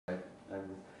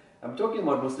I'm talking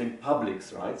about Muslim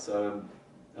publics, right? So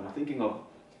I'm thinking of,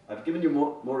 I've given you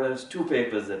more or less two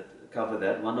papers that cover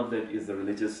that. One of them is the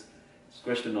religious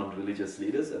question on religious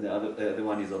leaders, and the other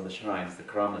one is on the shrines, the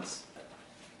kramats.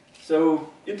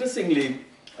 So interestingly,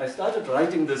 I started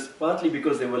writing this partly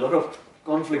because there were a lot of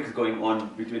conflicts going on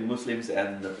between Muslims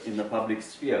and in the public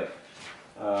sphere.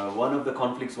 One of the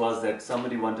conflicts was that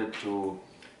somebody wanted to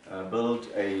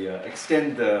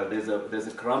extend there's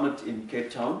a kramat in Cape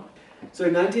Town. So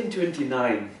in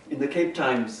 1929, in the Cape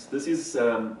Times, this is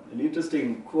an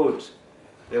interesting quote.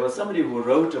 There was somebody who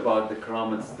wrote about the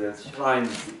kramats, the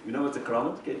shrines. You know what's a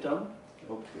kramat, Cape Town?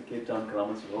 Oh, the Cape Town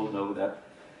kramats, you all know that.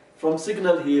 From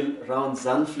Signal Hill, round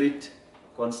Zandvliet,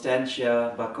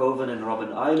 Constantia, Bakoven and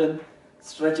Robben Island,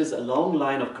 stretches a long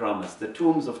line of kramats, the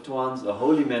tombs of Tuans, a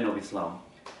holy man of Islam,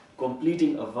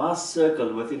 completing a vast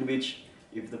circle within which,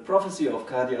 if the prophecy of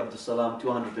Qadi Abdus Salam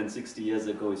 260 years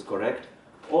ago is correct,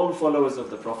 all followers of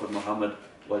the Prophet Muhammad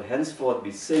will henceforth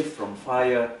be safe from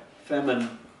fire, famine,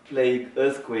 plague,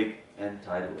 earthquake, and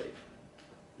tidal wave.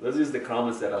 This is the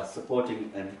kramats that are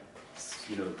supporting and,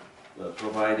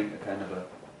 providing a kind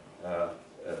of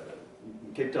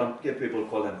Cape people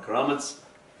call them kramats,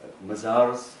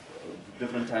 mazars,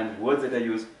 different times words that are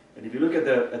used. And if you look at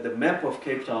the map of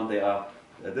Cape Town, they are.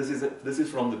 This is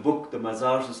from the book, The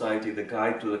Mazar Society, the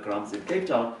Guide to the Kramats in Cape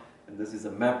Town, and this is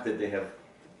a map that they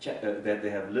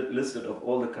have listed of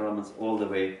all the kramats all the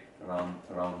way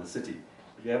around the city.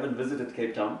 If you haven't visited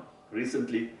Cape Town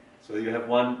recently, so you have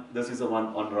one. This is the one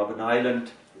on Robben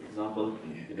Island, for example.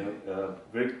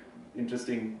 Very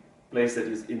interesting place that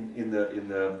is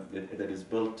that is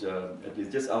built at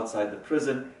least just outside the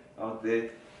prison out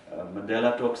there.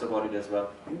 Mandela talks about it as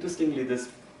well. Interestingly, this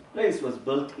place was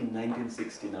built in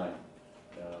 1969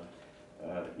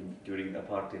 during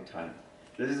apartheid time.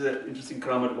 This is an interesting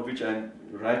kramat of which I'm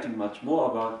writing much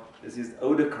more about. This is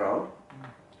Oude Kraal.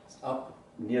 It's up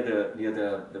near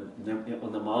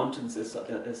on the mountains as such,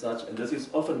 and this is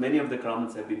often many of the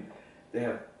kramats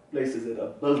have places that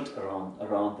are built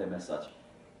around them as such.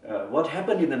 What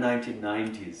happened in the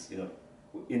 1990s,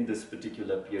 in this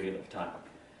particular period of time?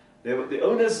 The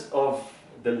owners of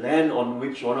the land on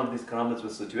which one of these kramats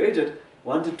was situated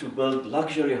wanted to build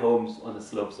luxury homes on the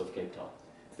slopes of Cape Town.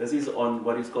 This is on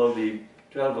what is called the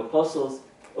 12 Apostles,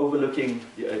 overlooking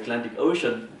the Atlantic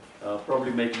Ocean,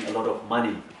 probably making a lot of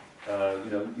money,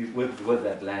 with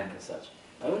that land as such.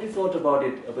 I only thought about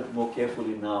it a bit more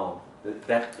carefully now,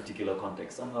 that particular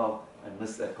context. Somehow I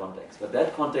missed that context. But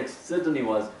that context certainly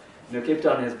was, Cape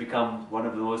Town has become one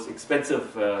of the most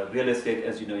expensive real estate,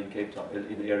 as you know, in Cape Town,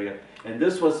 in the area. And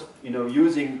this was,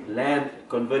 using land,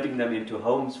 converting them into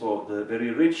homes for the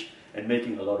very rich and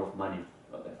making a lot of money.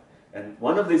 And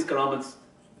one of these kramats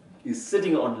is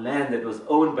sitting on land that was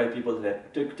owned by people that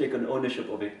had taken ownership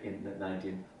of it in the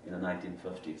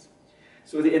 1950s.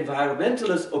 So the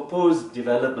environmentalists opposed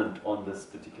development on this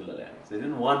particular land. They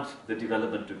didn't want the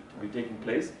development to be taking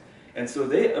place. And so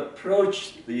they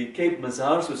approached the Cape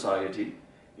Mazar Society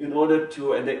in order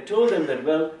to, and they told them that,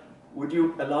 well, would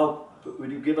you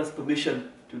give us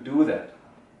permission to do that?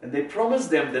 And they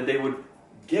promised them that they would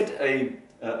get a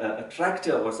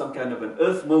tractor or some kind of an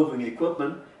earth-moving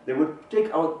equipment. They would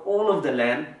take out all of the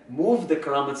land, move the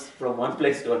kramats from one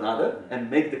place to another,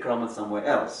 and make the kramats somewhere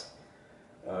else.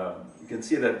 You can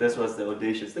see that this was the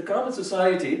audacious. The Kramat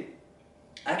Society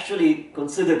actually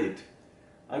considered it.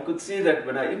 I could see that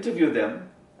when I interviewed them,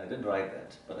 I didn't write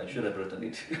that, but I should have written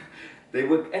it. They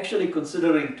were actually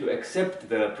considering to accept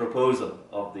the proposal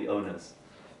of the owners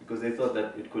because they thought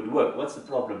that it could work. What's the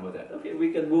problem with that? Okay,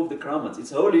 we can move the kramats.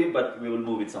 It's holy, but we will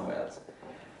move it somewhere else.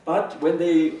 But when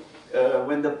the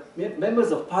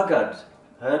members of Pagad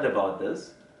heard about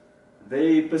this,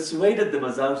 they persuaded the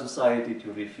Mazar Society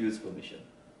to refuse permission.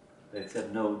 They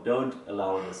said, no, don't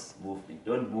allow this movement.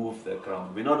 Don't move the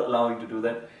kramat. We're not allowing to do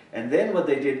that. And then what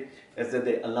they did is that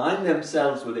they aligned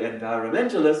themselves with the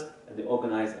environmentalists and they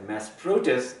organized a mass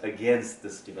protest against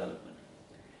this development.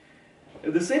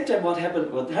 At the same time, what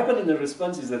happened in the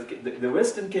response is that the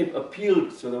Western Cape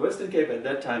appealed. So the Western Cape at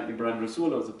that time, Ibrahim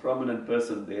Rasool was a prominent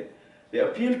person there. They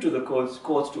appealed to the courts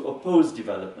to oppose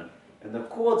development. And the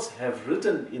courts have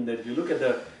written in that, if you look at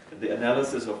the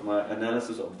analysis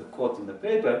of the court in the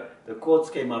paper, the courts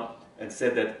came up and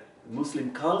said that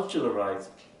Muslim cultural rights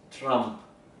trump,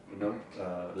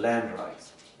 land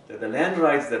rights. That the land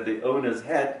rights that the owners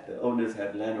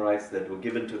had land rights that were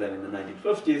given to them in the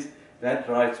 1950s, that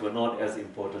rights were not as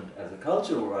important as the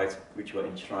cultural rights which were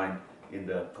enshrined in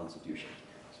the Constitution.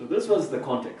 So this was the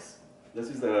context. This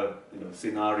is the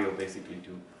scenario basically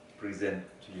to present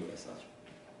to you as such.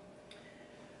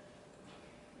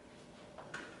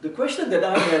 The question that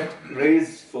I had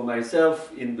raised for for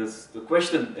myself in this, the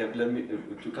question, let me,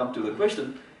 to come to the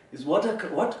question, is what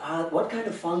kind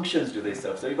of functions do they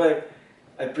serve? So if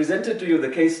I presented to you the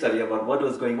case study about what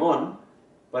was going on,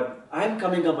 but I'm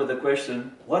coming up with the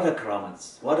question, what are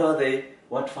kramats? What are they?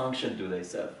 What function do they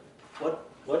serve?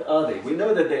 What are they? We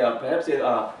know that they are, perhaps they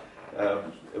are,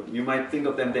 you might think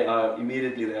of them, they are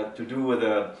to do with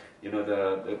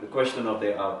the question of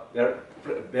they are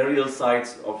burial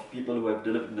sites of people who have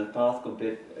delivered in the path,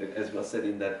 compared, as was said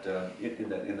in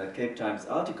that Cape Times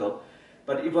article.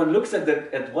 But if one looks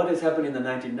at what has happened in the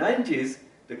 1990s,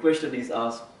 the question is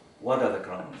asked, what are the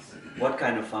kramats? What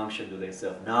kind of function do they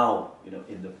serve now,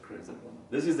 in the present moment?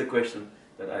 This is the question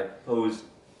that I pose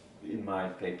in my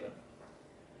paper.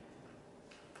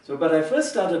 So, but I first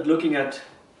started looking at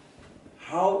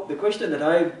how, the question that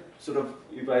I sort of,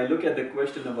 if I look at the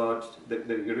question about,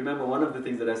 you remember one of the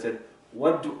things that I said,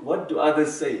 what do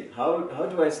others say? How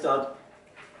do I start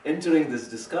entering this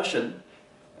discussion?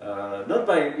 Not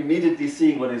by immediately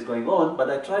seeing what is going on, but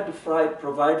I try to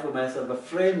provide for myself a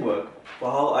framework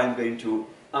for how I'm going to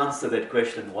answer that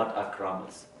question, what are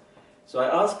kramats? So I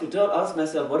ask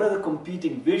myself, what are the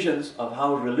competing visions of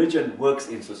how religion works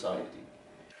in society?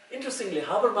 Interestingly,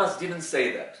 Habermas didn't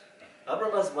say that.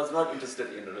 Habermas was not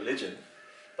interested in religion,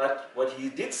 but what he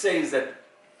did say is that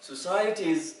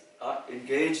societies are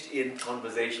engaged in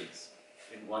conversations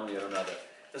in one way or another.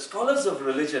 The scholars of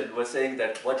religion were saying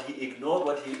that what he ignored,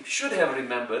 what he should have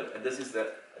remembered, and this is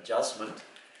the adjustment,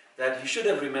 that he should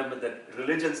have remembered that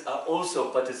religions are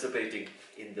also participating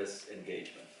in this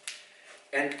engagement.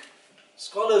 And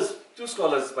two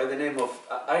scholars by the name of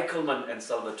Eichelman and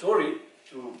Salvatori,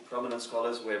 two prominent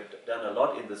scholars who have done a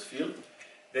lot in this field,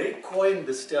 they coined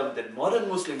this term that modern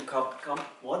Muslim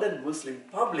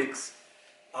publics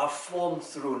are formed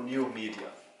through new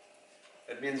media.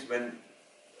 That means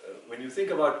when you think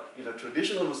about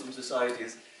traditional Muslim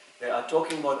societies, they are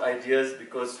talking about ideas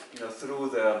because through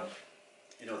the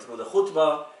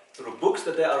khutbah, through books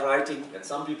that they are writing, that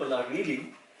some people are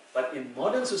reading. But in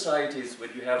modern societies, when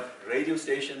you have radio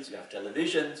stations, you have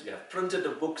televisions, you have printed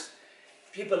books,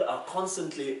 people are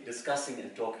constantly discussing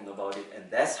and talking about it, and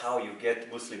that's how you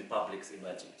get Muslim publics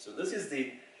emerging. So this is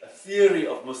a theory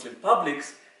of Muslim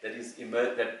publics that is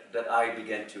that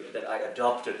I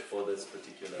adopted for this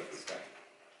particular study.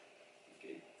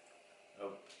 Okay.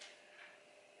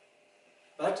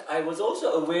 But I was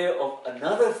also aware of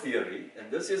another theory,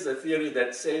 and this is a theory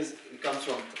that says, it comes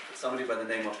from somebody by the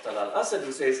name of Talal Asad,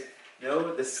 who says,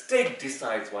 no, the state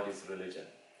decides what is religion.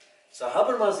 So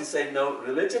Habermas is saying, no,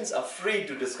 religions are free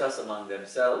to discuss among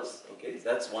themselves. Okay,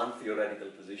 that's one theoretical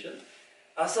position.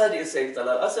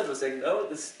 Talal Asad was saying, no,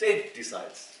 the state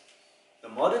decides. The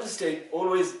modern state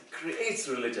always creates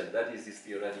religion. That is his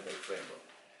theoretical framework.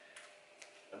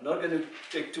 I'm not going to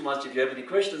take too much. If you have any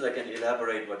questions, I can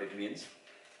elaborate what it means.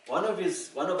 One of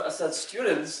Assad's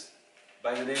students,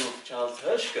 by the name of Charles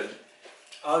Hirschken,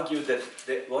 argued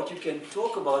that what you can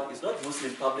talk about is not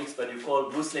Muslim publics, but you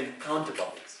call Muslim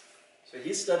counterpublics. So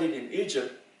he studied in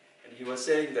Egypt, and he was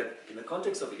saying that in the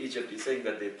context of Egypt, he's saying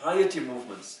that the piety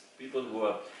movements, people who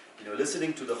are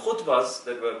listening to the khutbahs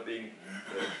that were being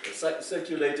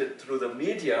circulated through the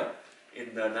media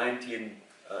in the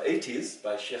 1980s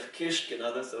by Sheikh Kishk and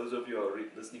others. Those of you who are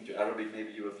listening to Arabic,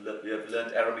 maybe you have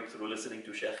learned Arabic through listening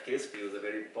to Sheikh Kishk. He was a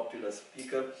very popular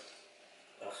speaker,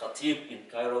 Khatib in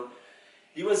Cairo.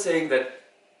 He was saying that,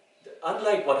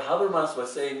 unlike what Habermas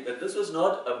was saying, that this was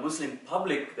not a Muslim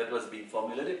public that was being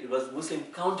formulated, it was Muslim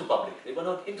counter-public. They were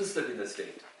not interested in the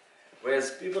state.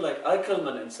 Whereas people like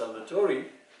Eichelman and Salvatori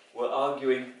were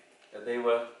arguing that they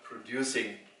were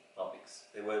producing publics.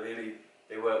 It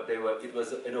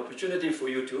was an opportunity for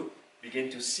you to begin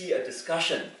to see a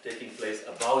discussion taking place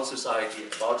about society,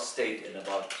 about state, and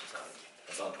about society,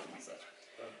 about research.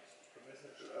 Professor,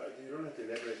 you don't have to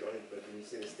elaborate on it, but when you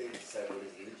say the state decides what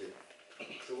is religion,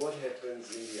 so what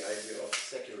happens in the idea of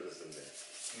secularism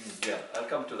then? Yeah, I'll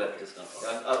come to that just now.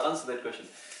 I'll answer that question.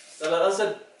 Talal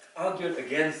Asad argued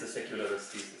against the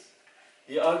secularist thesis.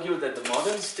 He argued that the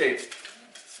modern state,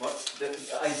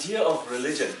 the idea of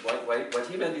religion, what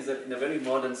he meant is that in a very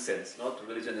modern sense, not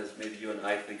religion as maybe you and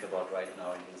I think about right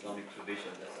now in the Islamic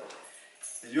tradition.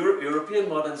 The European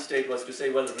modern state was to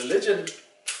say, well, religion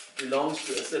belongs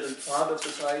to a certain part of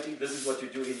society. This is what you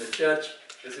do in the church.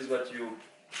 This is what you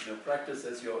practice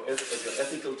as your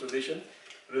ethical tradition.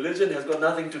 Religion has got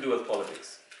nothing to do with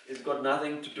politics. It's got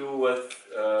nothing to do with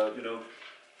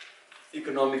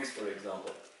economics, for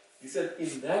example. He said,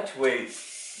 in that way,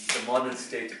 the modern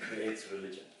state creates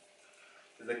religion.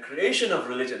 The creation of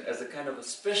religion as a kind of a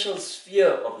special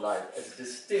sphere of life, as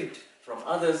distinct from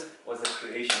others, was the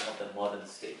creation of the modern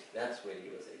state. That's where he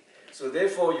was saying. So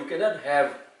therefore, you cannot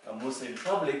have a Muslim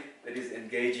public that is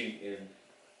engaging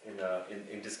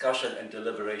in discussion and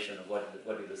deliberation of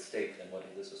what is the state and what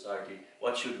is the society,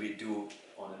 what should we do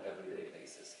on an everyday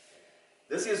basis.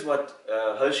 This is what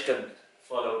Hirschkind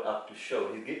followed up to show.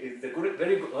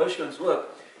 Hirschkind's work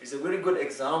is a very good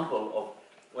example of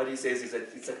what he says is that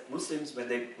it's like Muslims, when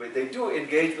they do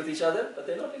engage with each other, but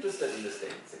they're not interested in the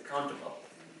state. It's a counterpublic.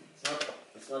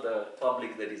 It's not a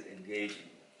public that is engaging.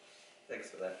 Thanks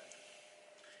for that.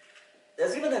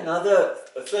 There's even a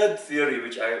third theory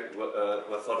which I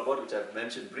thought about, which I've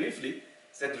mentioned briefly,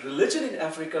 is that religion in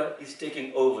Africa is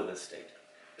taking over the state.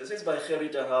 This is by Gerry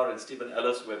Tahar and Stephen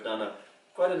Ellis, who have done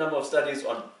quite a number of studies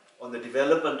on the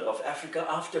development of Africa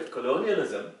after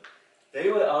colonialism. They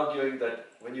were arguing that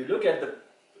when you look at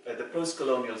the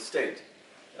post-colonial state,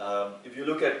 if you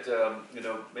look at,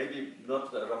 maybe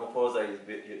not Ramaphosa,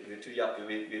 we're too young,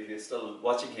 we're still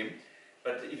watching him,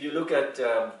 but if you look at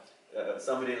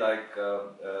somebody like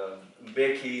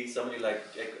Mbeki, somebody like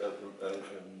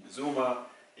Zuma,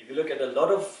 if you look at a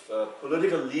lot of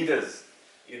political leaders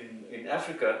in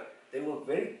Africa, they were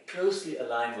very closely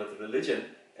aligned with religion,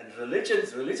 and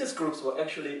religious groups were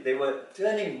actually, they were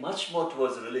turning much more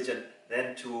towards religion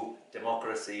than to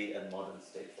democracy and modern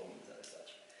state forms as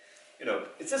such.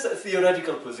 It's just a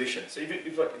theoretical position. So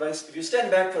if you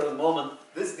stand back for a moment,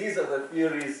 these are the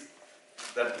theories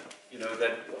that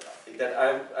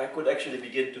I could actually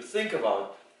begin to think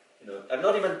about. I'm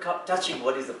not even touching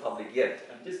what is the public yet.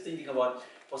 I'm just thinking about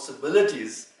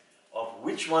possibilities of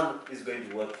which one is going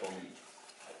to work for me.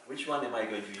 Which one am I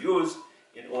going to use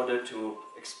in order to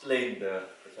explain the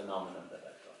phenomenon that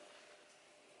I've got?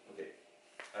 Okay.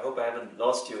 I hope I haven't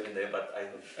lost you in there, but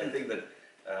I think that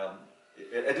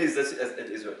at least this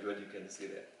is what you can see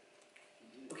there.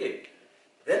 Okay.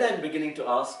 Then I'm beginning to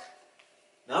ask,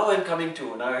 now I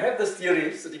have this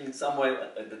theory sitting somewhere,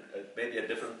 maybe a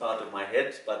different part of my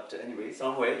head, but anyway,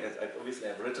 somewhere, obviously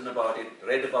I've written about it,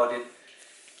 read about it.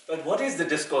 But what is the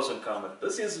discourse on karma?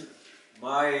 This is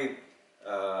my,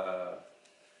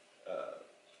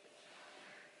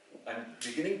 I'm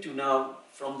beginning to now,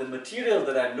 from the material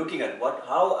that I'm looking at,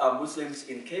 how are Muslims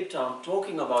in Cape Town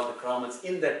talking about the Kramats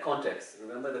in that context?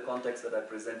 Remember the context that I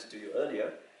presented to you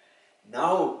earlier?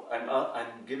 Now I'm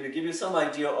going to give you some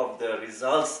idea of the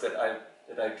results that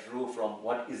I drew from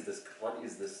what is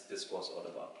this discourse all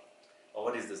about, or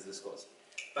what is this discourse.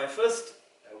 My first,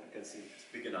 I hope you can see it's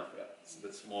big enough. Yeah, it's a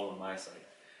bit small on my side.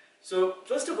 So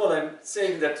first of all, I'm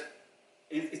saying that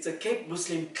it's a Cape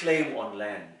Muslim claim on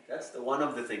land. That's one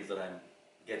of the things that I'm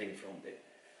getting from there.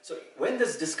 So when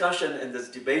this discussion and this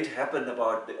debate happened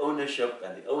about the ownership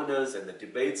and the owners and the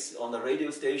debates on the radio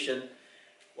station,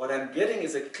 what I'm getting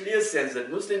is a clear sense that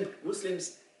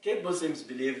Cape Muslims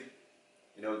believe,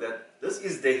 that this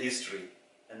is their history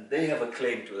and they have a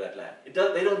claim to that land.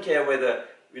 They don't care whether,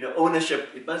 ownership,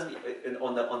 it must be,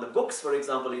 on the books, for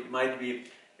example, it might be,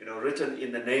 written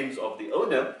in the names of the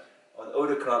owner, or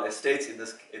the Oudekraal estates in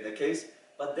the case,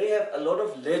 but they have a lot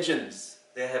of legends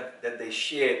that they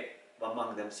share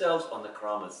among themselves on the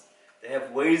Kramats. They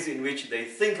have ways in which they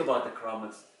think about the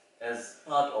Kramats as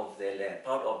part of their land,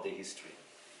 part of their history.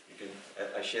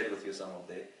 I shared with you some of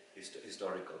the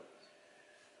historical.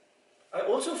 I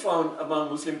also found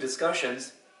among Muslim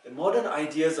discussions the modern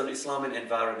ideas on Islam and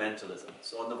environmentalism.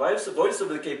 So on the Voice of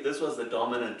the Cape, this was the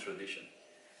dominant tradition.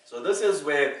 So this is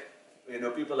where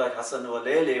people like Hassan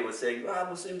Walele were saying,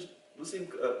 Muslim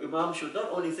Imam should not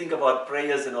only think about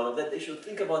prayers and all of that, they should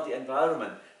think about the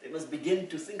environment. They must begin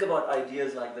to think about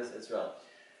ideas like this as well.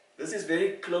 This is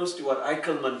very close to what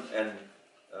Eichelman and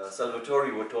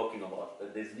Salvatore were talking about,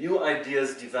 that there's new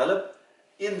ideas develop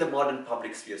in the modern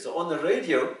public sphere. So on the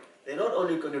radio, they're not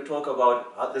only going to talk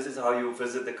about this is how you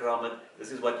visit the Kramat,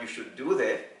 this is what you should do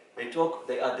there.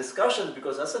 They are discussions,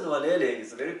 because Hassan Walele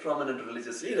is a very prominent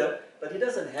religious leader, but he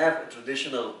doesn't have a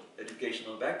traditional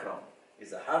educational background.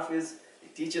 He's a Hafiz, he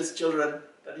teaches children,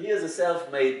 but he is a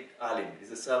self-made alim,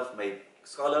 he's a self-made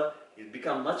scholar. He's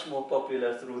become much more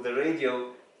popular through the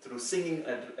radio, through singing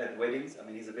at weddings. I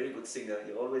mean, he's a very good singer.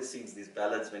 He always sings these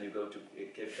ballads when you go to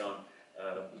Cape Town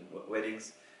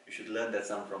weddings. You should learn that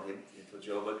some from him for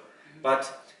Joburg.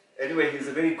 But anyway, he's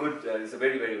a very good, he's a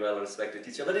very, very well-respected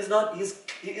teacher. But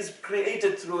he is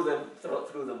created through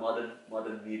the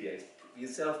modern media.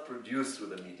 He's self-produced through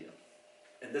the media.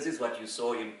 And this is what you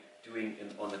saw him doing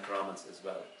on the Kramats as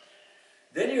well.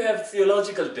 Then you have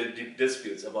theological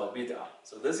disputes about bid'ah.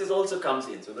 So this also comes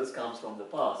in. So this comes from the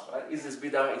past, right? Is this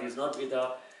bid'ah? It is not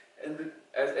bid'ah. And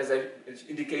as I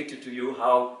indicated to you,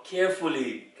 how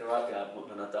carefully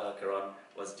Quran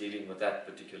was dealing with that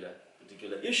particular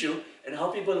issue, and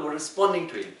how people were responding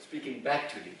to him, speaking back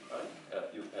to him. Right?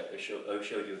 I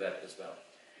showed you that as well.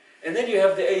 And then you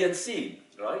have the ANC,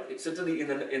 right? It's certainly in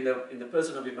the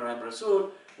person of Ibrahim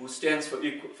Rasool, who stands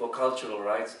for cultural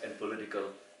rights and political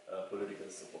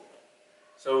support.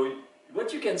 So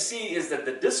what you can see is that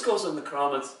the discourse on the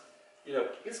Kramats,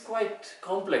 is quite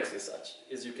complex as such,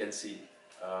 as you can see.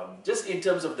 Just in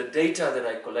terms of the data that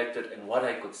I collected and what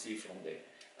I could see from there.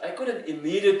 I couldn't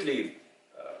immediately,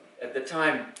 at the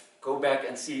time, go back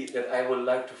and see that I would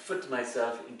like to fit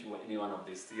myself into any one of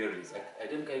these theories.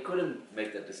 I couldn't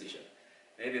make that decision.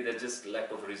 Maybe there's just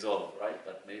lack of resolve, right?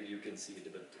 But maybe you can see it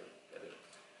a bit better.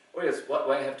 Oh yes,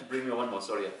 why I have to bring you one more?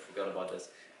 Sorry, I forgot about this.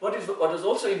 What was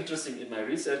also interesting in my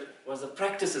research was the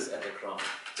practices at the Kramat.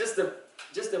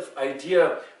 Just the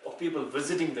idea of people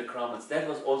visiting the Kramats, that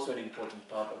was also an important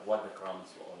part of what the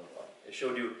Kramats were all about. I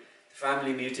showed you the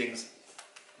family meetings,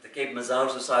 the Cape Mazar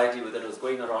Society that was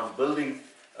going around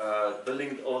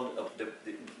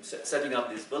setting up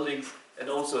these buildings, and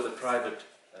also the private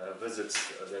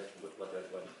visits that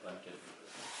one can do.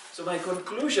 So my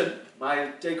conclusion,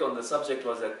 my take on the subject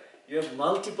was that you have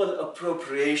multiple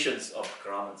appropriations of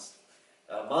Kramats,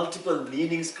 multiple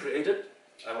meanings created.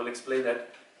 I will explain that.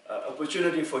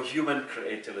 Opportunity for human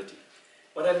creativity.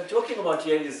 What I'm talking about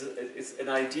here is an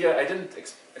idea. I didn't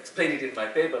explain it in my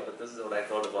paper, but this is what I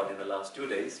thought about in the last 2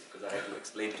 days, because I had to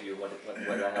explain to you what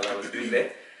the hell I was doing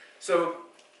there. So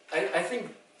I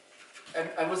think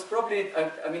I was probably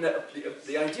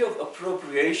the idea of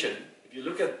appropriation. If you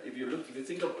look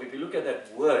at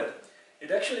that word,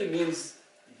 it actually means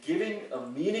giving a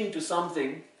meaning to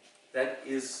something that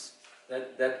is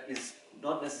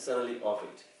not necessarily of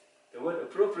it. The word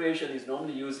appropriation is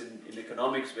normally used in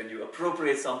economics when you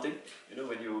appropriate something.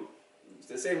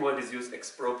 The same word is used,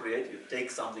 expropriate. You take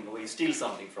something away, you steal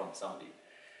something from somebody.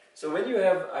 So when you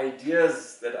have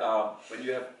ideas when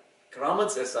you have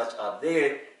Kramats as such are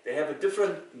there, they have a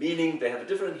different meaning, they have a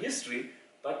different history,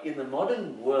 but in the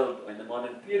modern world, or in the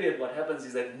modern period, what happens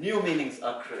is that new meanings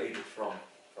are created from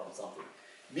something.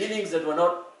 Meanings that were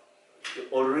not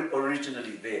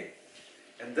originally there.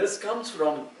 And this comes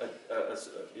from,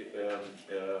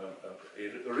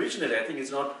 originally, I think it's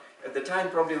not, at the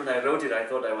time probably when I wrote it, I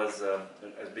thought I was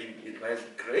being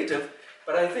creative,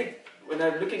 but I think when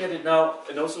I'm looking at it now,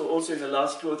 and also in the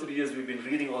last 2 or 3 years we've been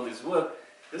reading all this work,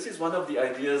 this is one of the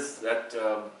ideas that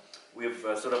we've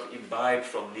sort of imbibed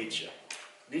from Nietzsche.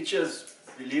 Nietzsche's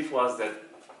belief was that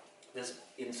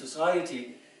in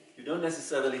society,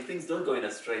 things don't go in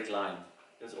a straight line.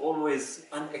 There's always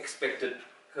unexpected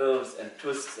curves and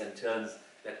twists and turns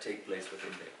that take place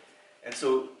within there. And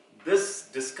so this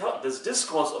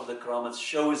discourse of the Kramats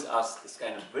shows us this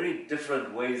kind of very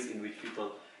different ways in which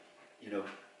people,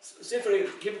 say to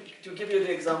give you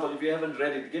the example, if you haven't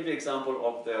read it, give the example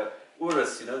of the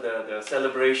Urus, the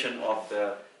celebration of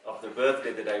the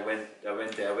birthday that I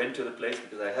went there. I went to the place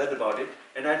because I heard about it,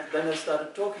 and then I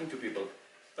started talking to people.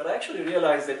 But I actually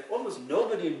realized that almost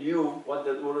nobody knew what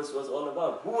the Urus was all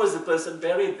about. Who was the person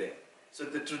buried there? So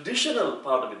the traditional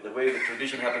part of it, the way the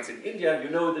tradition happens in India, you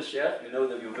know the sheikh,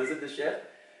 that you visit the sheikh.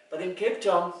 But in Cape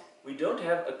Town, we don't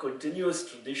have a continuous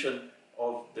tradition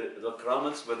of the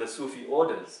Kramats with the Sufi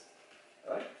orders.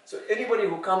 Right? So anybody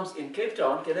who comes in Cape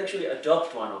Town can actually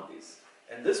adopt one of these.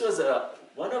 And this was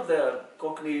one of the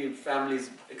Cockney families,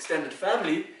 extended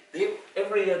family,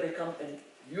 every year they come and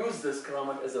use this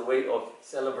Kramat as a way of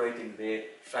celebrating their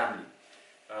family.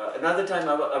 Another time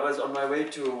I was on my way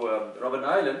to Robben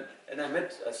Island, and I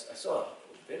saw a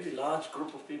very large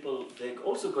group of people, they're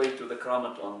also going to the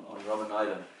Kramat on Robben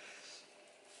Island.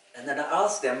 And then I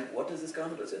asked them, what is this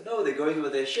Kramat? They said, no, they're going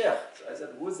with their sheikh. So I said,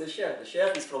 who's the sheikh? The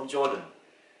sheikh is from Jordan.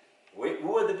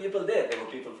 Who were the people there? There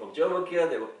were people from Joburg here,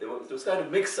 there was kind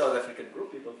of mixed South African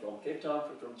group, people from Cape Town,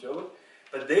 from Joburg.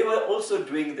 But they were also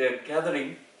doing their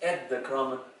gathering at the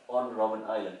Kramat on Robben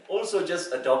Island. Also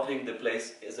just adopting the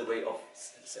place as a way of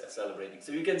celebrating.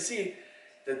 So you can see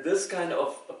that this kind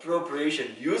of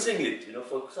appropriation, using it,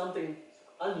 for something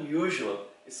unusual,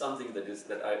 is something that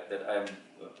I'm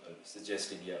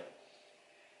suggesting here.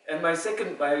 And my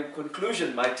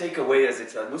conclusion, my takeaway is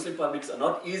that Muslim publics are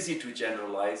not easy to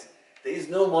generalize. There is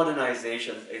no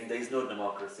modernization and there is no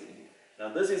democracy. Now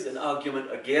this is an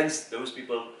argument against those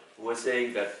people who are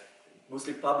saying that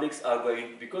Muslim publics are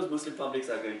going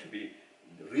to be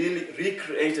really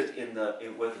recreated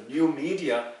with new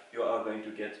media, you are going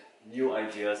to get new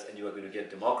ideas and you are going to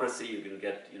get democracy, you're going to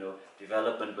get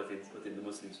development within the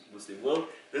Muslim world.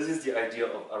 This is the idea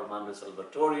of Armando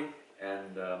Salvatore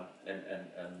and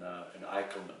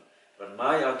Eichelman. But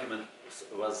my argument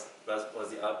was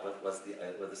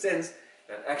the sense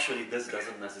that actually this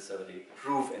doesn't necessarily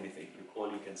prove anything. All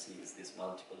you can see is these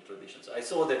multiple traditions. So I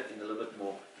saw that in a little bit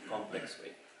more complex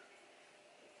way.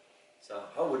 So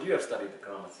how would you have studied the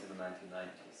Qur'an in the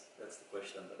 1990s? That's the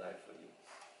question that I have for you.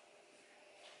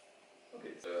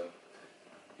 Okay.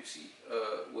 You see,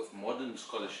 with modern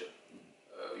scholarship,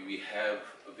 we have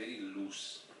a very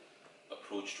loose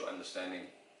approach to understanding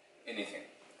anything.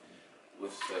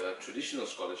 With traditional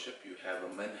scholarship, you have a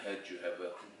manhaj, you have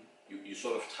a, you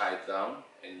sort of tie it down,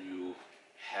 and you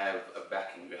have a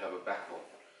backing, you have a backbone.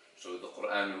 So the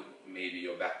Quran may be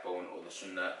your backbone, or the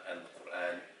Sunnah and the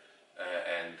Quran,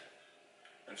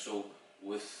 and so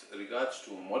with regards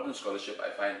to modern scholarship, I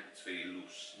find it's very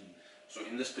loose. So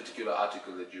in this particular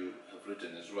article that you have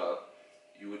written as well,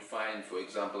 you would find, for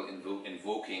example,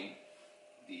 invoking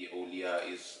the awliya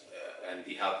and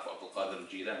the help of Abdul Qadir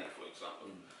al-Jilani, for example.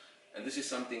 And this is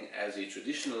something as a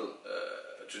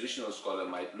traditional scholar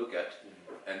might look at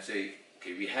and say,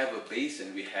 okay, we have a base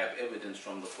and we have evidence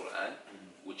from the Quran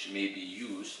which may be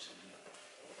used,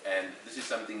 and this is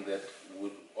something that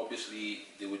would obviously,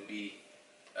 there would be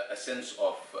a sense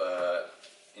of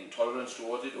intolerance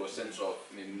towards it, or a sense of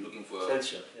maybe looking for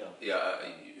Censure, you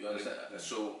understand.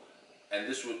 So, and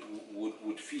this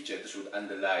would feature, this would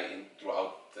underlie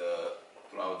throughout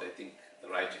I think the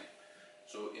writing.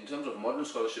 So in terms of modern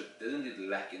scholarship, doesn't it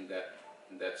lack in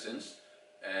that sense?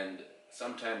 And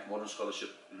sometimes modern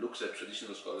scholarship looks at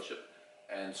traditional scholarship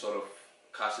and sort of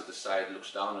casts it aside,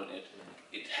 looks down on it.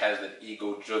 It has that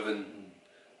ego-driven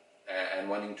and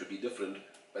wanting to be different,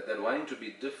 but that wanting to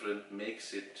be different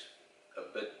makes it a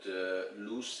bit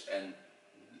loose, and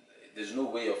there's no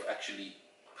way of actually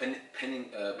pinning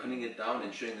it down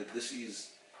and showing that this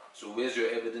is, so where's your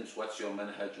evidence, what's your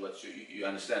manhaj, you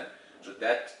understand? So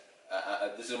that,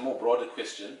 this is a more broader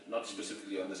question, not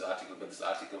specifically on this article, but this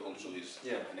article also is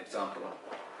an example.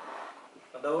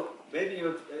 Although maybe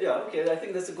okay, I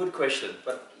think that's a good question,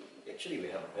 but actually we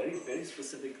have very, very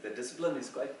specific, the discipline is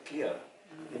quite clear.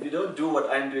 If you don't do what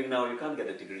I'm doing now, you can't get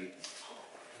a degree.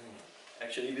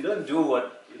 Actually, if you don't do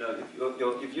what,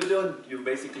 if you don't, you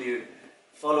basically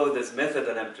follow this method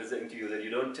that I'm presenting to you, that you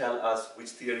don't tell us which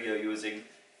theory you're using.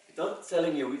 It's not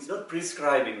telling you, it's not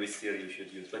prescribing which theory you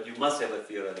should use, but you must have a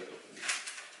theoretical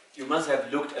belief. You must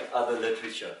have looked at other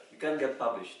literature. You can't get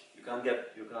published. You can't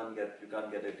get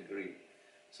a degree.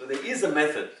 So there is a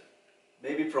method.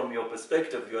 Maybe from your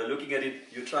perspective, you are looking at it,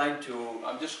 you're trying to...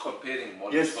 I'm just comparing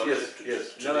modern scholarship to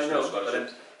traditional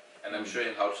scholarship. And I'm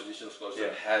showing how traditional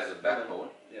scholarship has a backbone.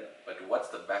 But what's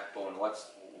the backbone?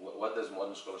 What does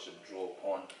modern scholarship draw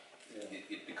upon?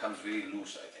 It becomes very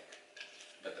loose, I think.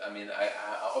 But I mean, I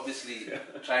obviously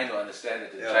trying to understand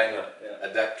it and trying to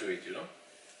adapt to it,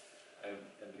 And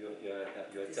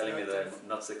you're telling me that I'm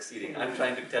not succeeding. I'm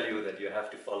trying to tell you that you have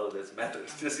to follow this method.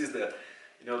 This is the...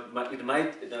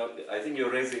 I think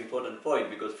you're raising an important point,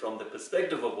 because from the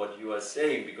perspective of what you are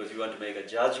saying, because you want to make a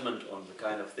judgment on the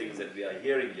kind of things that we are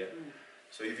hearing here.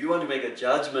 So if you want to make a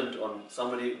judgment on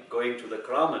somebody going to the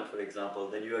Kramat, for example,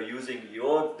 then you are using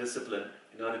your discipline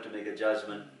in order to make a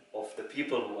judgment of the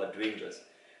people who are doing this.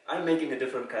 I'm making a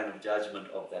different kind of judgment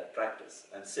of that practice.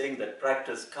 I'm saying that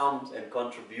practice comes and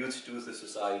contributes to the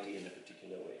society in a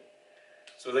particular way.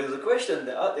 So there's a question,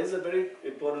 there's a very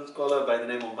important scholar by the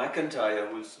name of McIntyre,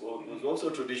 who's also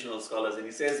a traditional scholar, and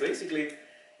he says basically,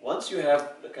 once you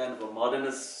have the kind of a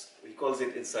modernist, he calls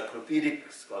it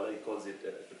encyclopedic scholar, he calls it,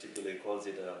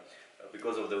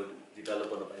 because of the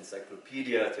development of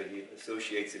encyclopedia, so he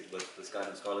associates it with this kind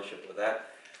of scholarship with that.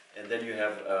 And then you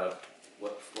have,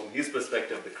 from his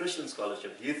perspective, the Christian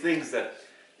scholarship, he thinks that,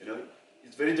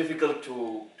 it's very difficult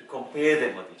to compare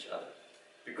them with each other.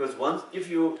 Because if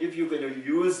you're going to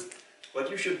use what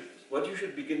you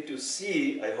should begin to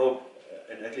see, I hope,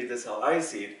 and at least that's how I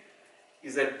see it,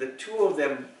 is that the two of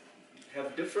them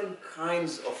have different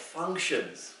kinds of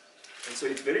functions, and so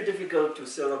it's very difficult to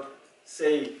sort of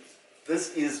say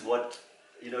this is what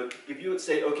If you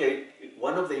say, okay,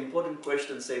 one of the important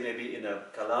questions, say maybe in a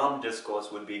kalam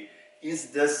discourse, would be,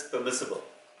 is this permissible?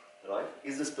 Right?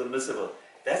 Is this permissible?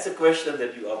 That's a question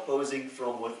that you are posing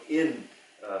from within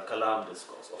kalam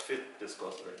discourse or fiqh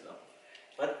discourse, for example.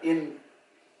 But in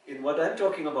what I'm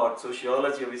talking about,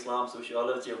 sociology of Islam,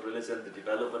 sociology of religion, the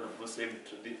development of Muslim,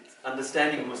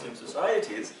 understanding of Muslim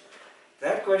societies,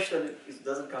 that question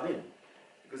doesn't come in.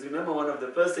 Because remember, one of the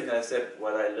first things I said,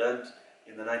 what I learned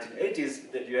in the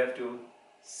 1980s, that you have to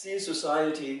see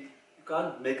society, you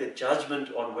can't make a judgment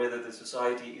on whether the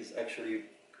society is actually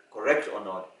correct or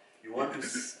not. You want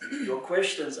to, your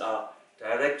questions are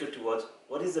directed towards,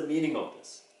 what is the meaning of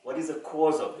this? What is the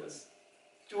cause of this?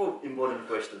 Two important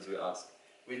questions we ask.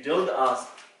 We don't ask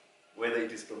whether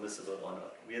it is permissible or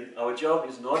not. Our job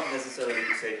is not necessarily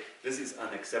to say, this is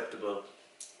unacceptable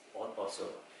or so.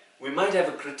 We might have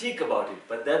a critique about it,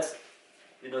 but that's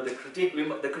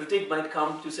the critique might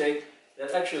come to say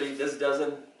that actually this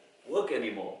doesn't work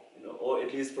anymore, or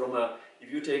at least from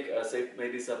if you take, say,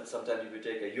 maybe sometimes if you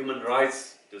take a human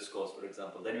rights discourse, for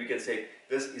example, then we can say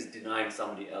this is denying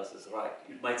somebody else's right.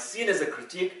 It might see it as a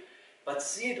critique, but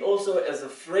see it also as a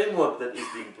framework that is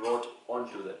being brought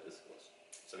onto that discourse.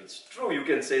 So it's true, you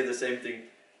can say the same thing.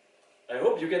 I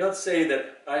hope you cannot say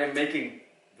that I am making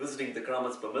visiting the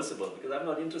kramats permissible, because I'm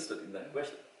not interested in that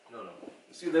question. No.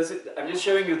 See, I'm just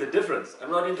showing you the difference. I'm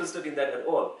not interested in that at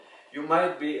all. You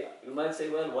might say,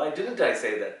 well, why didn't I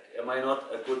say that? Am I not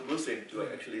a good Muslim to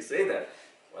actually say that?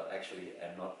 Well, actually,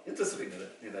 I'm not interested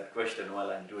in that question while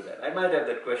I'm doing that. I might have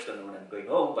that question when I'm going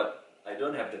home, but I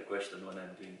don't have that question when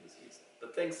I'm doing this research.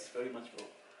 But thanks very much for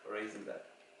raising that.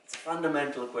 It's a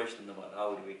fundamental question about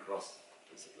how do we cross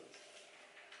disciplines.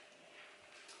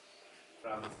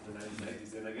 From the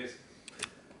 1990s, and I guess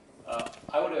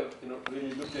I would have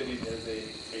really looked at it as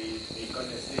a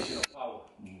contestation of power.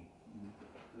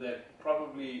 That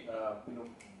probably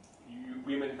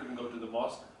women couldn't go to the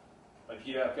mosque, but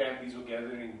here families were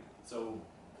gathering. So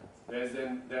there's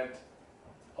then that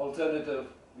alternative,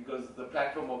 because the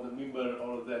platform of the mimbar,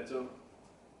 all of that. So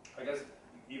I guess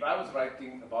if I was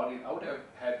writing about it, I would have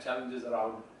had challenges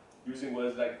around using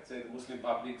words like, say, the Muslim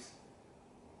publics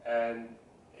and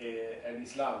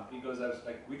Islam, because I was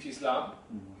like, which Islam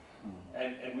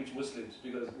and which Muslims,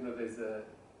 because there's the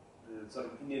sort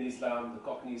of Indian Islam, the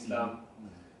Cockney Islam,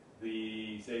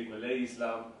 the, say, Malay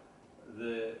Islam,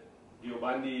 the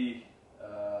Deobandi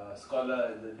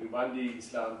scholar, and the Deobandi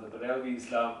Islam, the Barelvi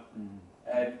Islam,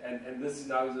 and this is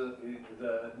now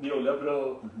the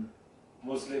neoliberal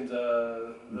Muslims,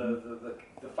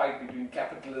 the fight between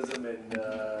capitalism and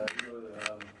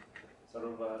sort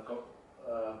of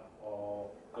or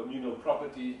communal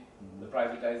property, the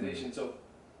privatization. So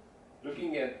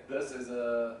looking at this as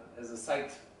a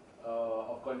site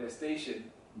of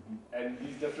contestation and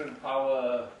these different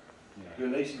power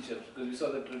relationships, because we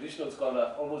saw the traditional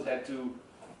scholar almost had to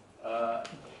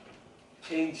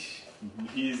change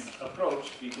his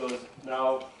approach, because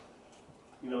now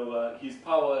his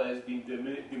power has been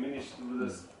diminished through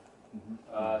this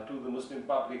to the Muslim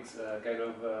public's kind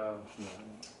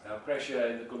of pressure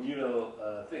and the communal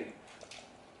thing.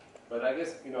 But I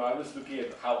guess I was looking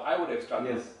at how I would have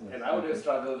struggled, and I would have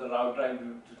struggled around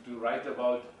trying to write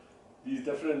about these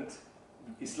different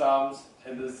Islams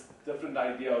and this different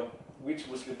idea of which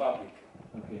Muslim public.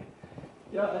 Okay.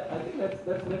 Yeah, I think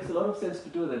that makes a lot of sense to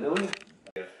do that. The only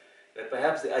that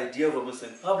perhaps the idea of a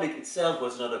Muslim public itself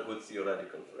was not a good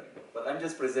theoretical framework. But I'm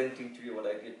just presenting to you what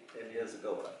I did 10 years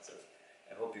ago, right? So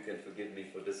I hope you can forgive me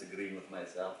for disagreeing with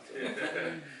myself.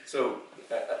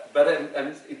 But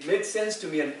it made sense to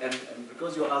me, and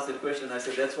because you asked that question, I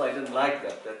said that's why I didn't like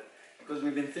that. Because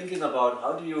we've been thinking about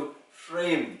how do you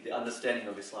frame the understanding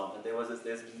of Islam, and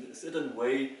there's a certain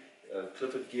way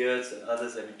Clifford Geertz and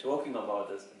others have been talking about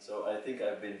this, and so I think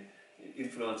I've been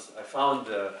influenced. I found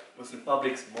Muslim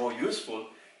publics more useful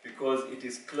because it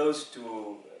is close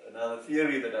to another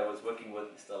theory that I was working with,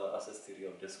 Stella Asser's theory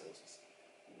of discourses.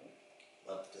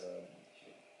 But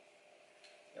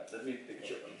yeah, let me pick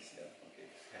up on this. Yeah, okay.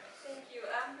 Thank you,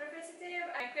 Professor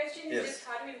Tayob. My question is just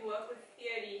how do we work with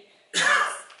theory from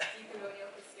a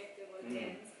decolonial perspective or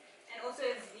lens, and also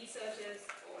as researchers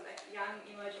or like young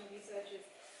emerging researchers,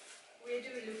 where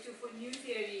do we look to for new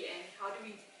theory, and how do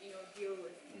we deal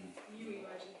with new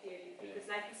emerging theory? Because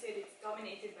like you said, it's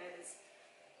dominated by this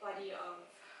body of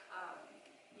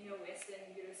Western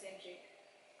Eurocentric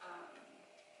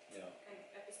kind of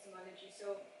epistemology.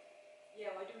 So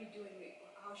yeah, what do we do, and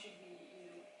how should we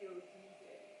deal with new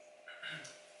theories?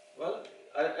 Well,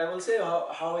 I will say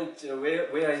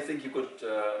where I think you could.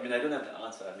 I mean, I don't have the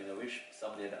answer. I mean, I wish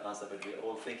somebody had the answer, but we're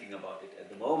all thinking about it at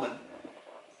the moment.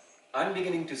 I'm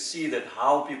beginning to see that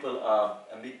how people are.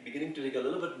 I'm beginning to take a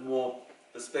little bit more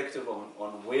perspective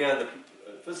on where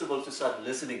first of all, to start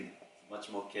listening much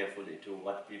more carefully to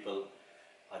what people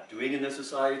are doing in the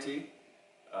society.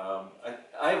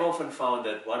 I've often found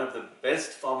that one of the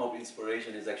best form of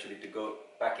inspiration is actually to go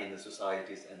back in the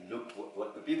societies and look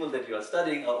what the people that you are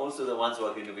studying are also the ones who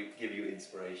are going to give you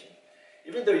inspiration.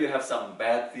 Even though you have some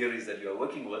bad theories that you are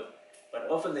working with, but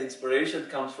often the inspiration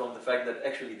comes from the fact that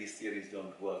actually these theories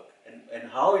don't work. And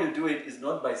how you do it is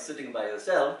not by sitting by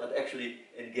yourself, but actually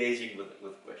engaging with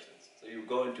questions. So you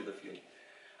go into the field.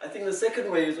 I think the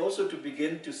second way is also to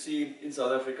begin to see in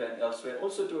South Africa and elsewhere,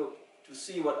 also to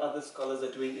see what other scholars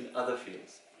are doing in other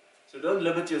fields. So don't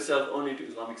limit yourself only to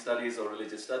Islamic studies or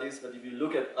religious studies, but if you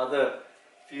look at other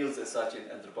fields as such in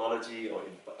anthropology or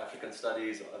in African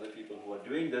studies or other people who are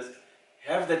doing this,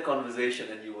 have that conversation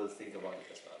and you will think about it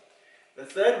as well. The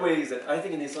third way is that I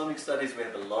think in Islamic studies we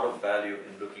have a lot of value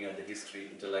in looking at the history,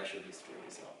 intellectual history of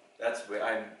Islam. That's where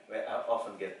I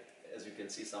often get, as you can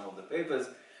see some of the papers,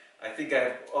 I think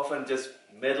I've often just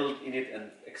meddled in it and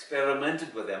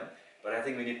experimented with them, but I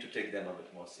think we need to take them a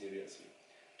bit more seriously.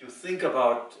 To think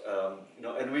about,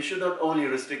 and we should not only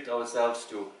restrict ourselves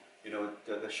to,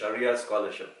 the Sharia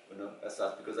scholarship, as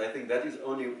such, because I think that is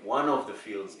only one of the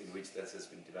fields in which that has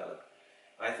been developed.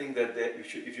 I think that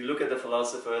if you look at the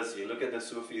philosophers, you look at the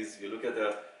Sufis, you look at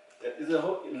the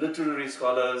whole literary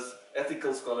scholars,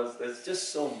 ethical scholars, there's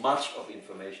just so much of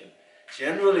information.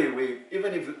 Generally,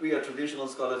 even if we are traditional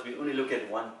scholars, we only look at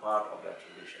one part of that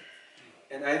tradition.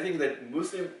 And I think that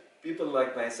Muslim people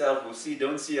like myself who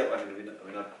don't see, I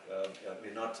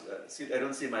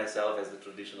don't see myself as a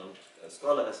traditional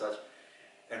scholar as such,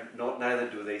 and neither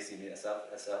do they see me as such,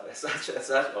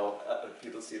 or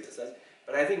people see it as such.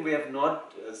 But I think we have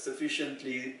not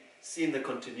sufficiently seen the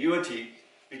continuity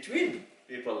between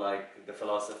people like the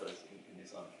philosophers in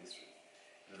Islamic history.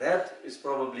 That is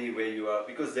probably where you are,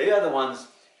 because they are the ones,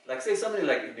 like say somebody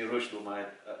like Ibn Rushd, whom I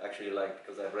actually like,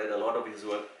 because I've read a lot of his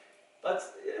work, but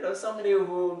somebody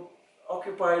who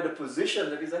occupied a position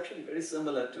that is actually very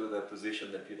similar to the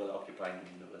position that people are occupying in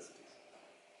universities.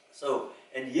 So,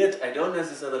 and yet I don't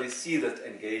necessarily see that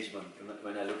engagement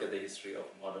when I look at the history of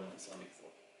modern Islamic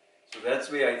thought. So that's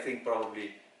where I think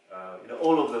probably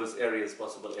all of those areas,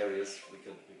 possible areas, we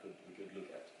could look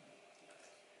at.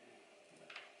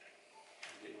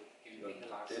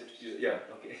 Yeah.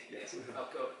 Okay. Yes.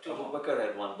 Abu Bakr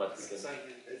had one, but we can.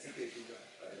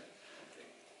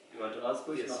 You want to ask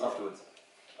questions or afterwards?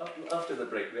 After the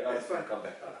break, we're going to come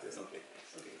back. Okay. So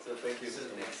thank you.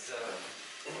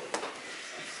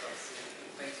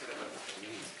 Thanks very much.